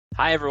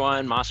Hi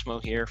everyone, Massimo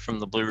here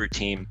from the BluRoot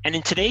team. And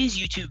in today's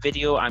YouTube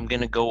video, I'm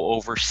going to go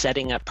over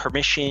setting up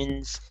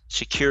permissions,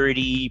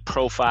 security,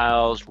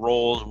 profiles,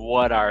 roles,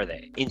 what are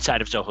they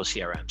inside of Zoho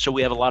CRM. So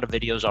we have a lot of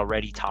videos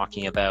already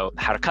talking about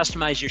how to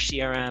customize your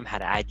CRM, how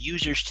to add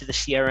users to the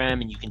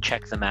CRM, and you can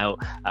check them out.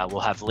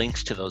 We'll have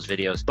links to those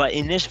videos. But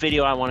in this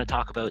video, I want to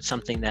talk about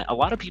something that a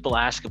lot of people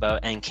ask about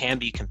and can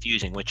be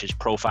confusing, which is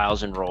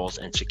profiles and roles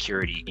and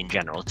security in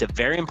general. It's a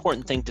very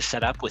important thing to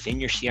set up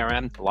within your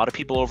CRM. A lot of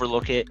people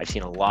overlook it. I've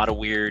seen a lot of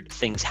weird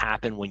things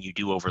happen when you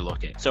do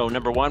overlook it. So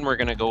number one, we're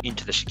going to go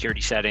into the security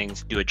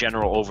settings, do a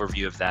general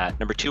overview of that.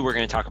 Number two, we're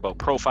going to talk about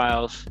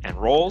profiles and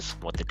roles,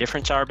 what the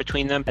difference are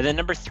between them. And then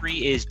number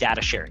three is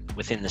data sharing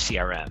within the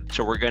CRM.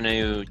 So we're going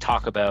to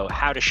talk about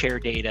how to share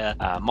data,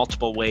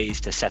 multiple ways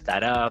to set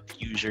that up,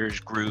 users,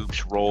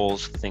 groups,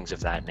 roles, things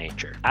of that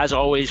nature. As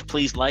always,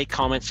 please like,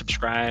 comment,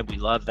 subscribe. We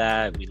love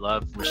that. We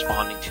love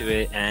responding to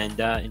it, and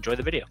enjoy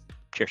the video.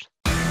 Cheers.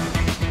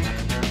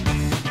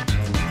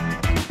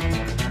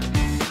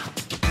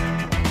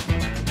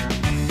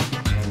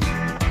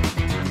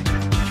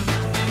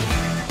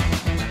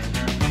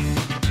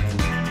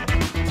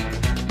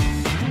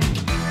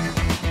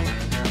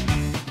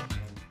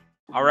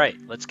 All right,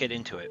 let's get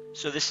into it.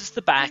 So this is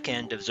the back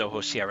end of Zoho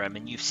CRM,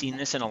 and you've seen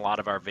this in a lot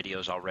of our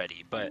videos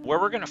already, but where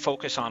we're going to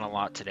focus on a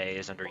lot today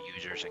is under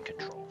users and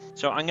control.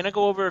 So I'm going to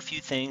go over a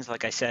few things,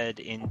 like I said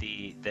in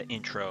the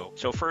intro.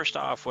 So first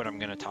off, what I'm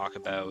going to talk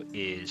about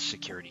is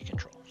security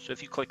control. So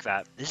if you click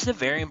that, this is a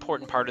very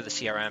important part of the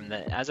CRM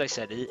that, as I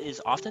said,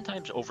 is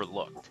oftentimes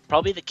overlooked.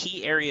 Probably the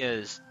key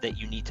areas that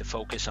you need to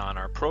focus on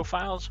are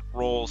profiles,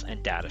 roles,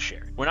 and data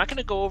share. We're not going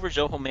to go over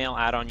Zoho Mail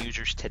add-on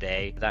users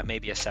today. That may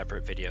be a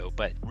separate video,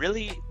 but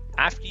really,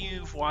 after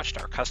you've watched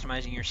our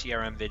customizing your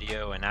CRM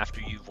video and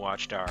after you've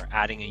watched our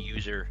adding a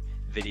user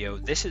video,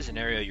 this is an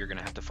area you're going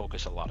to have to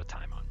focus a lot of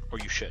time on, or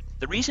you should.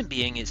 The reason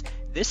being is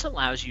this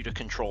allows you to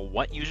control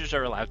what users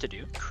are allowed to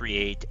do,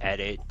 create,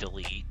 edit,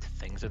 delete,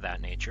 things of that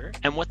nature,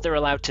 and what they're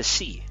allowed to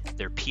see,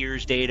 their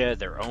peers' data,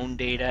 their own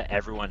data,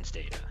 everyone's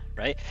data,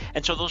 right?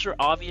 And so those are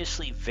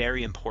obviously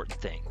very important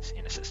things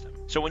in a system.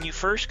 So when you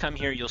first come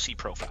here, you'll see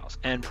profiles,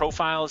 and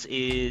profiles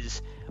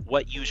is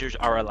what users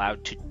are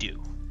allowed to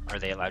do. Are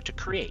they allowed to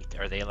create?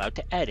 Are they allowed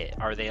to edit?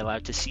 Are they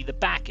allowed to see the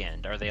back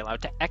end? Are they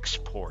allowed to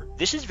export?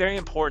 This is very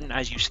important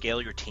as you scale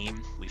your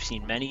team. We've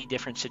seen many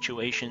different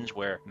situations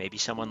where maybe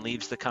someone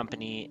leaves the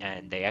company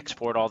and they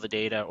export all the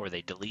data, or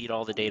they delete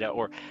all the data,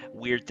 or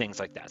weird things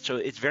like that. So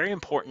it's very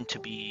important to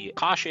be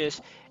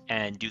cautious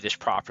and do this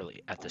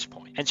properly at this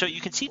point. And so you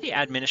can see the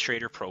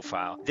administrator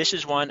profile. This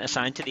is one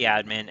assigned to the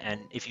admin,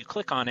 and if you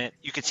click on it,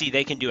 you can see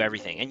they can do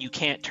everything, and you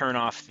can't turn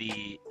off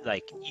the,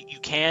 you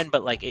can,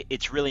 but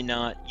it's really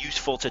not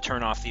useful to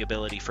turn off the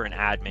ability for an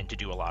admin to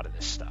do a lot of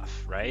this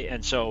stuff, right?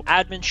 And so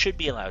admins should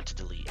be allowed to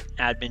delete.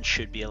 Admins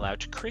should be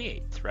allowed to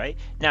create, right?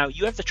 Now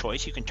you have the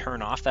choice. You can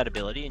turn off that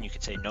ability and you can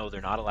say, no,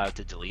 they're not allowed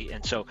to delete.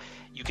 And so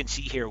you can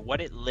see here,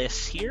 what it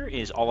lists here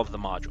is all of the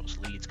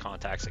modules, leads,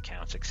 contacts,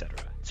 accounts, etc.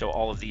 So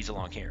all of these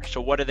along here. So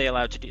what are they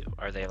allowed to do?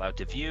 Are they allowed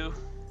to view?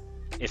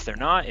 If they're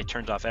not, it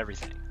turns off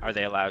everything. Are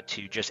they allowed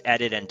to just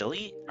edit and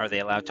delete? Are they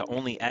allowed to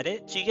only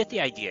edit? So you get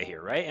the idea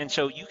here, right? And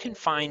so you can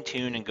fine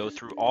tune and go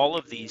through all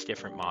of these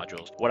different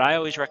modules. What I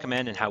always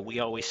recommend and how we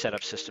always set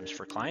up systems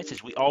for clients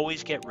is we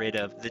always get rid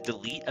of the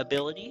delete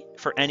ability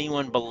for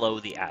anyone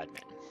below the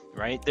admin.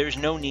 Right? There's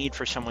no need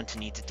for someone to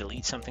need to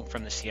delete something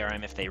from the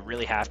CRM. If they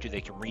really have to, they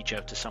can reach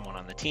out to someone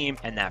on the team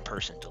and that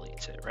person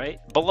deletes it,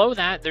 right? Below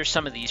that, there's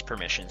some of these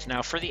permissions.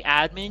 Now for the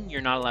admin, you're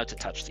not allowed to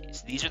touch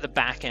these. These are the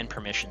back end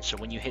permissions. So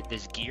when you hit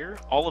this gear,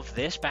 all of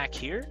this back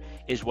here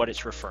is what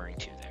it's referring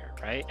to there,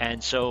 right?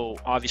 And so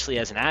obviously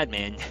as an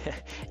admin,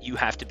 you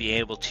have to be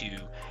able to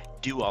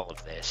do all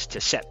of this, to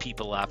set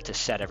people up, to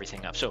set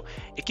everything up. So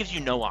it gives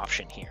you no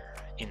option here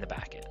in the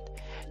back end.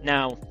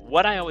 Now,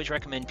 what I always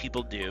recommend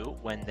people do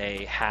when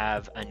they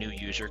have a new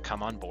user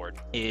come on board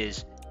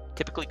is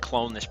typically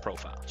clone this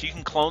profile. So you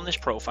can clone this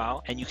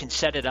profile and you can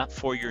set it up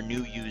for your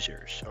new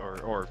users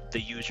or the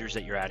users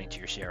that you're adding to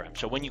your CRM.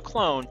 So when you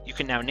clone, you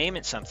can now name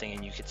it something,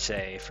 and you could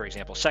say, for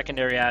example,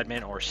 secondary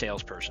admin or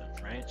salesperson,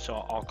 right? So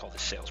I'll call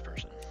this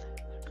salesperson.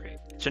 Great.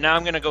 So now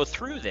I'm going to go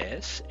through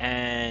this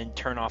and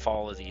turn off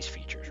all of these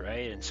features,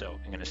 right? And so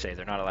I'm going to say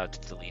they're not allowed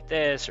to delete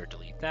this or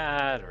delete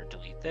that or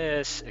delete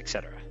this,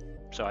 etc.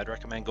 So I'd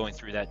recommend going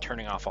through that,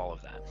 turning off all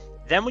of that.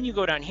 Then when you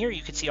go down here,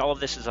 you can see all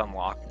of this is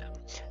unlocked now.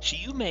 So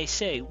you may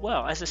say,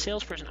 well, as a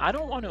salesperson, I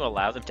don't want to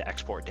allow them to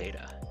export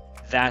data.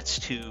 That's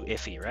too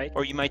iffy, right?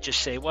 Or you might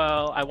just say,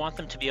 well, I want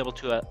them to be able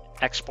to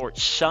export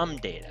some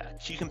data.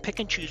 So you can pick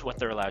and choose what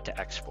they're allowed to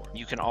export.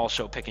 You can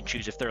also pick and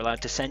choose if they're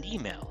allowed to send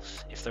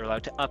emails, if they're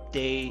allowed to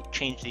update,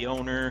 change the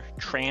owner,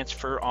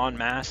 transfer en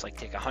masse, like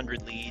take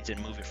 100 leads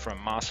and move it from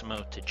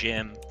Massimo to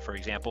Jim, for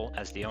example,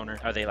 as the owner.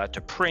 Are they allowed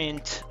to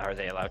print? Are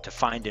they allowed to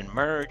find and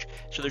merge?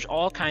 So there's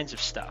all kinds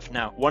of stuff.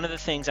 Now, one of the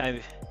things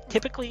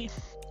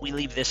we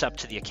leave this up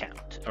to the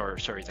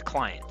the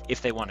client,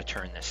 if they want to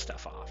turn this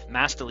stuff off.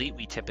 Mass delete,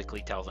 we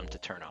typically tell them to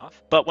turn off.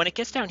 But when it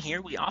gets down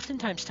here, we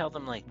oftentimes tell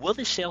them, will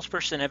this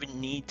salesperson ever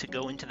need to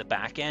go into the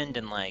back end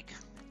and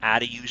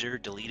add a user,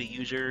 delete a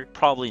user?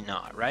 Probably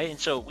not, right? And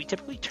so we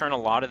typically turn a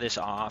lot of this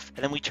off,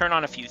 and then we turn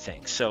on a few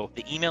things. So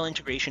the email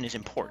integration is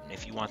important.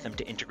 If you want them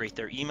to integrate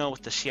their email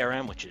with the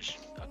CRM, which is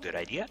a good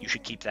idea, you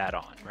should keep that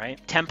on, right?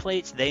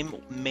 Templates, they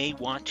may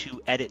want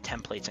to edit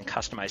templates and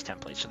customize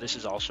templates. So this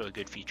is also a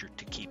good feature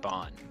to keep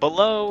on.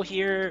 Below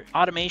here,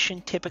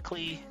 automation,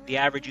 typically the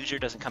average user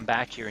doesn't come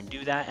back here and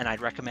do that, and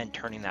I'd recommend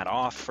turning that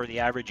off for the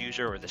average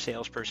user or the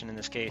salesperson in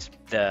this case.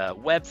 The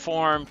web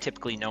form,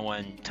 typically no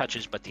one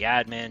touches but the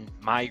admin.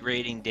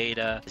 Migrating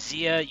data.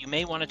 Zia, you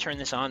may want to turn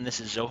this on. This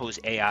is Zoho's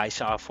AI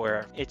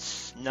software.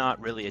 It's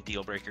not really a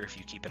deal breaker if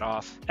you keep it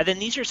off. And then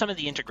these are some of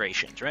the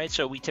integrations, right?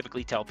 So we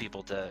typically tell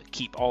people to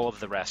keep all of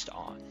the rest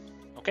on.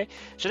 Okay,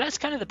 so that's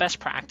kind of the best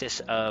practice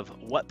of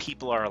what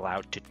people are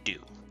allowed to do.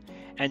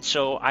 And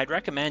so I'd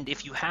recommend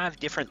if you have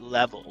different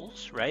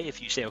levels, right?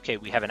 If you say, okay,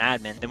 we have an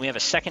admin, then we have a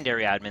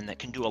secondary admin that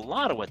can do a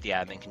lot of what the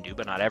admin can do,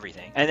 but not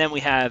everything. And then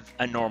we have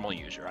a normal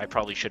user. I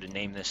probably should have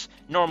named this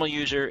normal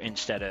user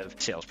instead of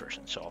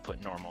salesperson. So I'll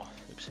put normal.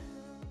 Oops.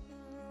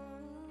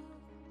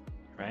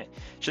 Right?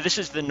 So this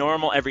is the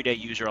normal everyday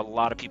user. A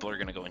lot of people are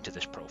going to go into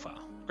this profile.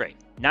 Great.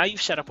 Now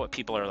you've set up what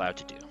people are allowed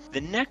to do.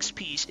 The next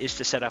piece is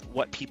to set up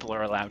what people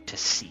are allowed to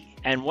see.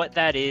 And what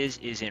that is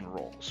in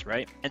roles,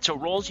 right? And so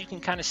roles, you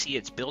can kind of see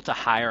it's built a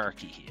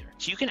hierarchy here.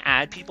 So you can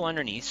add people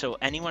underneath. So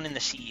anyone in the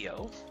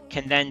CEO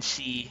can then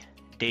see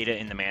data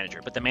in the manager,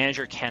 but the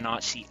manager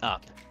cannot see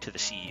up to the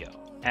CEO.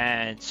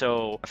 And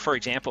so, for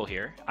example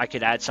here, I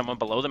could add someone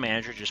below the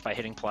manager just by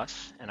hitting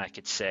plus, and I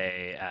could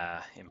say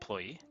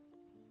employee,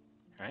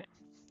 right?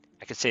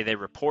 I could say they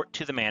report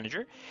to the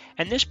manager,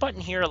 and this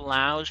button here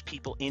allows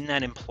people in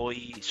that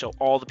employee, so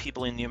all the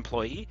people in the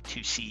employee,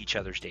 to see each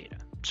other's data.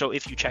 So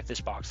if you check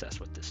this box, that's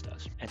what this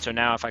does. And so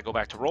now if I go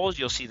back to roles,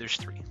 you'll see there's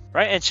 3,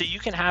 right? And so you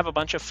can have a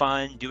bunch of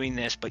fun doing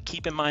this, but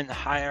keep in mind the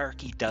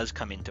hierarchy does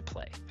come into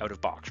play out of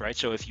box, right?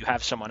 So if you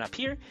have someone up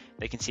here,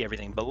 they can see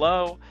everything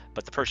below,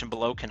 but the person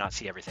below cannot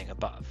see everything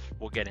above.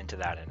 We'll get into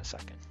that in a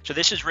second. So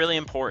this is really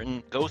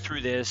important. Go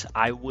through this.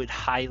 I would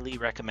highly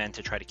recommend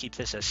to try to keep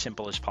this as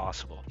simple as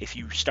possible. If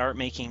you start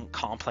making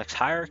complex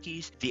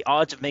hierarchies, the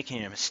odds of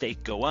making a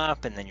mistake go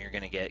up, and then you're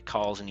going to get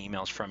calls and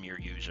emails from your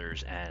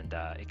users, and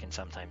it can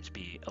sometimes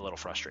be a little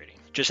frustrating.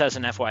 Just as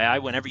an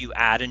FYI, whenever you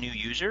add a new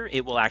user,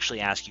 it will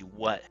actually ask you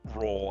what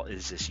role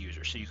is this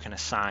user. So you can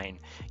assign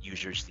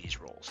users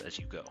these roles as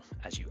you go,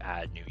 as you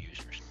add new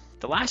users.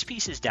 The last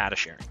piece is data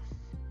sharing.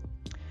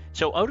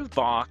 So out of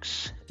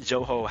box,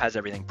 Zoho has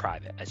everything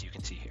private, as you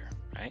can see here.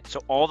 Right?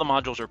 So all the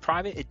modules are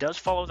private. It does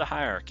follow the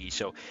hierarchy.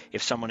 So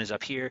if someone is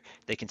up here,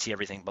 they can see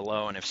everything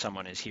below. And if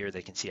someone is here,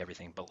 they can see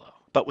everything below.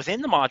 But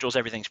within the modules,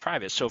 everything's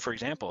private. So for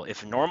example,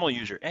 if normal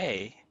user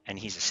A, and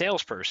he's a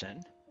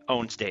salesperson,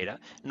 owns data,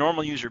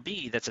 normal user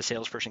B, that's a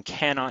salesperson,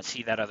 cannot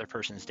see that other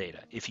person's data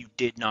if you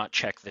did not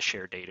check the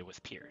share data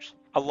with peers.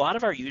 A lot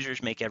of our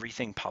users make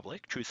everything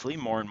public, truthfully,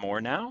 more and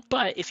more now.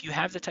 But if you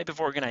have the type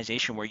of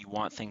organization where you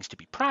want things to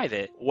be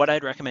private, what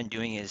I'd recommend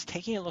doing is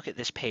taking a look at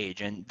this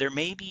page, and there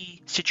may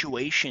be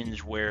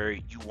situations where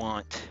you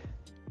want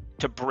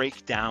to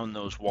break down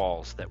those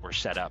walls that were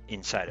set up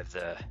inside of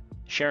the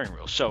sharing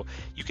rules. So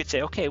you could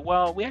say, okay,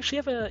 well, we actually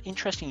have an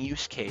interesting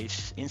use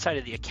case inside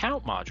of the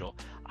account module.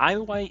 I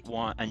might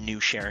want a new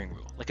sharing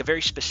rule, like a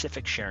very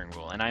specific sharing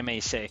rule. And I may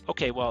say,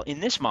 okay, well,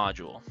 in this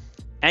module,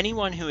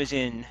 anyone who is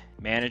in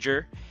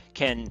manager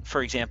can,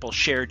 for example,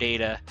 share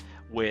data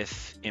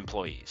with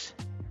employees,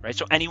 right?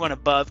 So anyone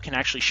above can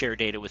actually share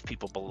data with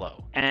people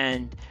below.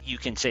 And you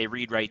can say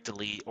read, write,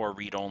 delete, or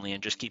read only.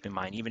 And just keep in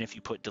mind, even if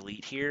you put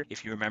delete here,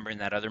 if you remember in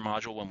that other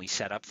module, when we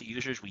set up the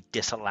users, we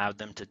disallowed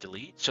them to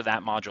delete. So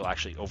that module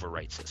actually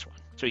overwrites this one.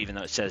 So even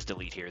though it says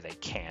delete here, they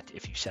can't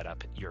if you set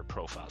up your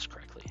profiles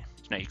correctly.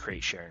 So now you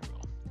create sharing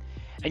rule.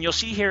 And you'll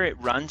see here it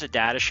runs a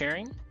data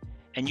sharing,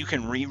 and you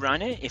can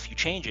rerun it if you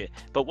change it.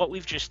 But what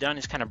we've just done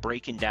is kind of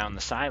breaking down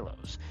the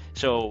silos.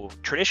 So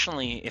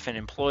traditionally, if an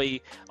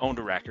employee owned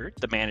a record,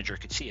 the manager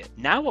could see it.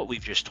 Now what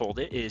we've just told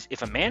it is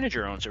if a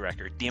manager owns a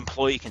record, the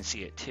employee can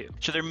see it too.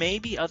 So there may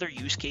be other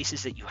use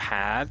cases that you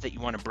have that you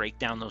want to break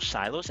down those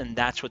silos, and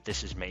that's what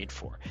this is made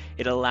for.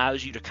 It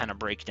allows you to kind of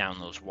break down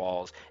those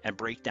walls and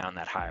break down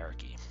that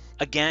hierarchy.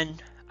 Again,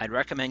 I'd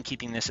recommend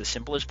keeping this as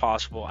simple as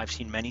possible. I've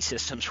seen many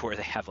systems where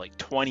they have like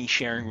 20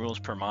 sharing rules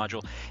per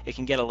module. It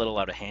can get a little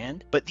out of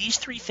hand, but these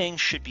 3 things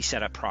should be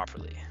set up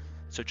properly.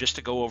 So just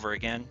to go over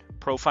again,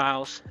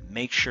 profiles,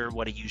 make sure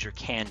what a user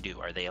can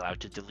do. Are they allowed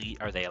to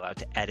delete? Are they allowed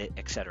to edit,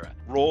 etc.?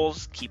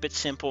 Roles, keep it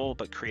simple,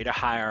 but create a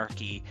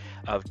hierarchy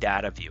of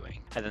data viewing.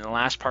 And then the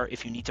last part,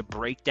 if you need to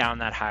break down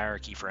that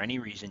hierarchy for any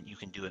reason, you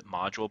can do it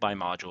module by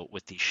module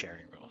with these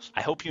sharing rules.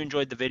 I hope you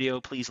enjoyed the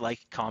video. Please like,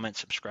 comment,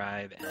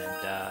 subscribe,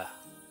 and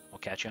we'll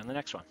catch you on the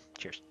next one.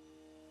 Cheers.